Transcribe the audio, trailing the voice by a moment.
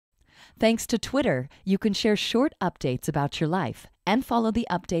Thanks to Twitter, you can share short updates about your life and follow the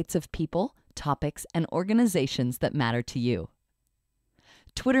updates of people, topics, and organizations that matter to you.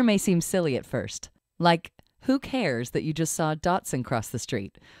 Twitter may seem silly at first, like who cares that you just saw Dotson cross the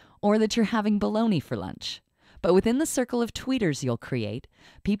street, or that you're having bologna for lunch? But within the circle of tweeters you'll create,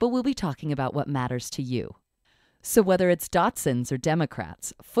 people will be talking about what matters to you. So whether it's Dotsons or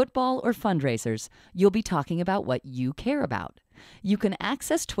Democrats, football or fundraisers, you'll be talking about what you care about. You can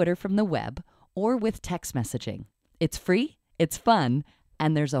access Twitter from the web or with text messaging. It's free, it's fun,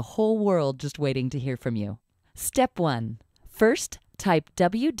 and there's a whole world just waiting to hear from you. Step 1. First, type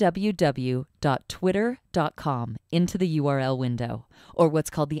www.twitter.com into the URL window, or what's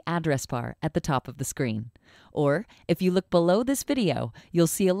called the address bar at the top of the screen. Or, if you look below this video, you'll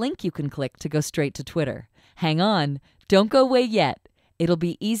see a link you can click to go straight to Twitter. Hang on, don't go away yet. It'll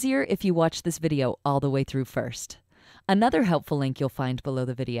be easier if you watch this video all the way through first. Another helpful link you'll find below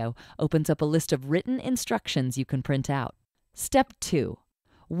the video opens up a list of written instructions you can print out. Step 2.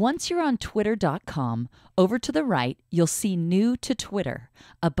 Once you're on twitter.com, over to the right, you'll see New to Twitter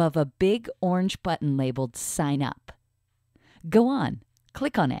above a big orange button labeled Sign Up. Go on,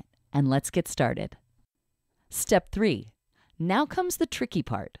 click on it, and let's get started. Step 3. Now comes the tricky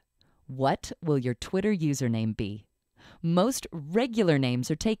part. What will your Twitter username be? Most regular names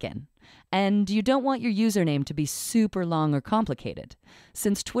are taken, and you don't want your username to be super long or complicated.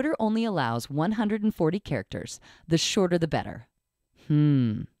 Since Twitter only allows 140 characters, the shorter the better.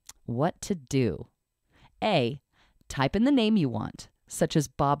 What to do? A. Type in the name you want, such as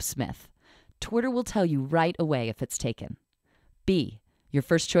Bob Smith. Twitter will tell you right away if it's taken. B. Your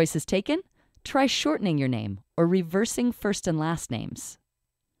first choice is taken? Try shortening your name or reversing first and last names.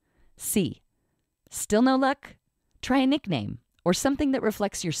 C. Still no luck? Try a nickname or something that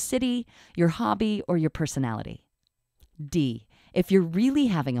reflects your city, your hobby, or your personality. D. If you're really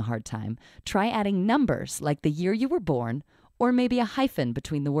having a hard time, try adding numbers like the year you were born or maybe a hyphen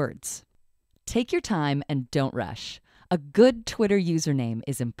between the words. Take your time and don't rush. A good Twitter username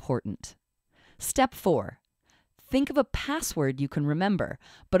is important. Step 4. Think of a password you can remember,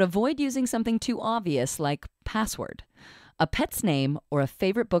 but avoid using something too obvious like password. A pet's name or a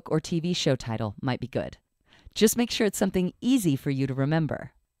favorite book or TV show title might be good. Just make sure it's something easy for you to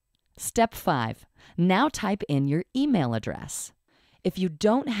remember. Step 5. Now type in your email address. If you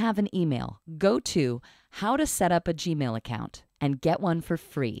don't have an email, go to How to Set Up a Gmail Account and get one for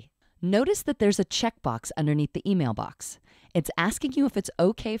free. Notice that there's a checkbox underneath the email box. It's asking you if it's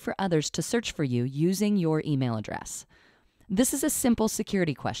okay for others to search for you using your email address. This is a simple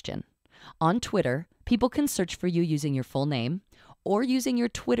security question. On Twitter, people can search for you using your full name or using your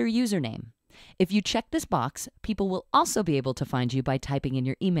Twitter username. If you check this box, people will also be able to find you by typing in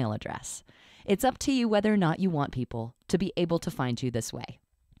your email address. It's up to you whether or not you want people to be able to find you this way.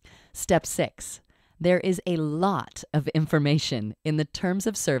 Step 6. There is a lot of information in the Terms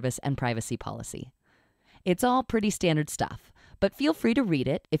of Service and Privacy Policy. It's all pretty standard stuff, but feel free to read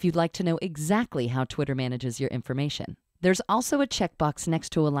it if you'd like to know exactly how Twitter manages your information. There's also a checkbox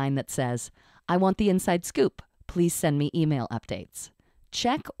next to a line that says, I want the inside scoop. Please send me email updates.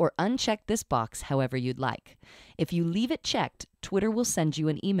 Check or uncheck this box however you'd like. If you leave it checked, Twitter will send you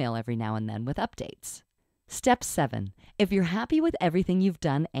an email every now and then with updates. Step 7. If you're happy with everything you've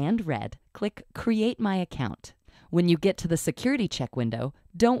done and read, click Create My Account. When you get to the security check window,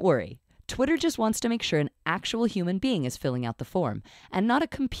 don't worry. Twitter just wants to make sure an actual human being is filling out the form and not a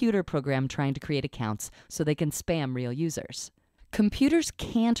computer program trying to create accounts so they can spam real users. Computers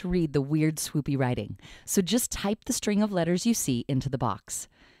can't read the weird swoopy writing, so just type the string of letters you see into the box.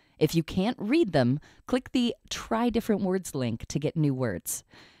 If you can't read them, click the Try Different Words link to get new words.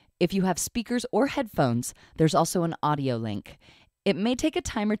 If you have speakers or headphones, there's also an audio link. It may take a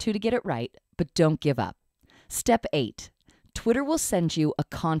time or two to get it right, but don't give up. Step 8. Twitter will send you a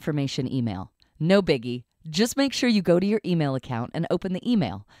confirmation email. No biggie. Just make sure you go to your email account and open the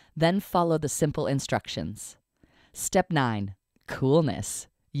email, then follow the simple instructions. Step 9. Coolness.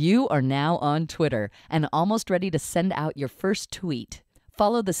 You are now on Twitter and almost ready to send out your first tweet.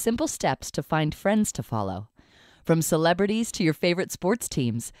 Follow the simple steps to find friends to follow. From celebrities to your favorite sports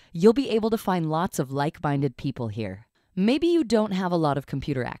teams, you'll be able to find lots of like-minded people here. Maybe you don't have a lot of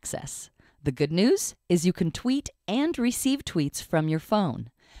computer access. The good news is you can tweet and receive tweets from your phone.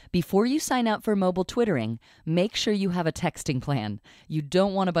 Before you sign up for mobile twittering, make sure you have a texting plan. You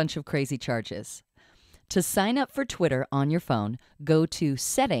don't want a bunch of crazy charges. To sign up for Twitter on your phone, go to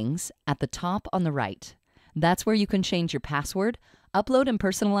Settings at the top on the right. That's where you can change your password, upload and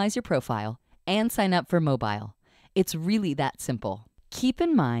personalize your profile, and sign up for mobile. It's really that simple. Keep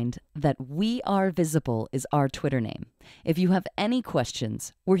in mind that We Are Visible is our Twitter name. If you have any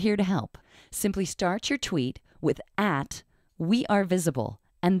questions, we're here to help. Simply start your tweet with @WeAreVisible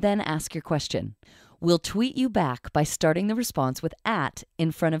and then ask your question. We'll tweet you back by starting the response with @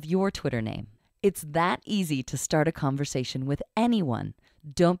 in front of your Twitter name. It's that easy to start a conversation with anyone.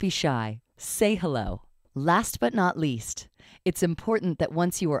 Don't be shy. Say hello. Last but not least, it's important that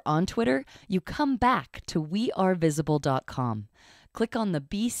once you are on Twitter, you come back to wearevisible.com. Click on the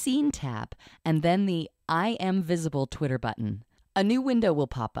Be Seen tab and then the I Am Visible Twitter button. A new window will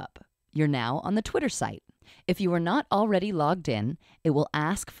pop up. You're now on the Twitter site. If you are not already logged in, it will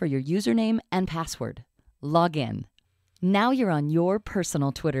ask for your username and password. Log in. Now you're on your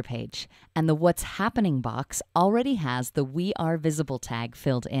personal Twitter page, and the What's Happening box already has the We Are Visible tag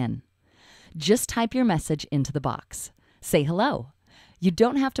filled in. Just type your message into the box. Say hello. You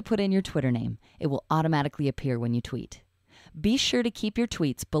don't have to put in your Twitter name. It will automatically appear when you tweet. Be sure to keep your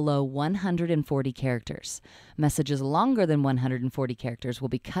tweets below 140 characters. Messages longer than 140 characters will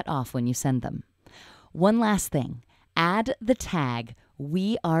be cut off when you send them. One last thing. Add the tag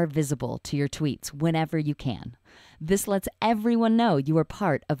We Are Visible to your tweets whenever you can. This lets everyone know you are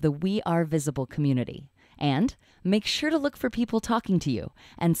part of the We Are Visible community. And make sure to look for people talking to you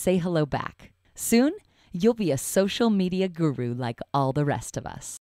and say hello back. Soon, you'll be a social media guru like all the rest of us.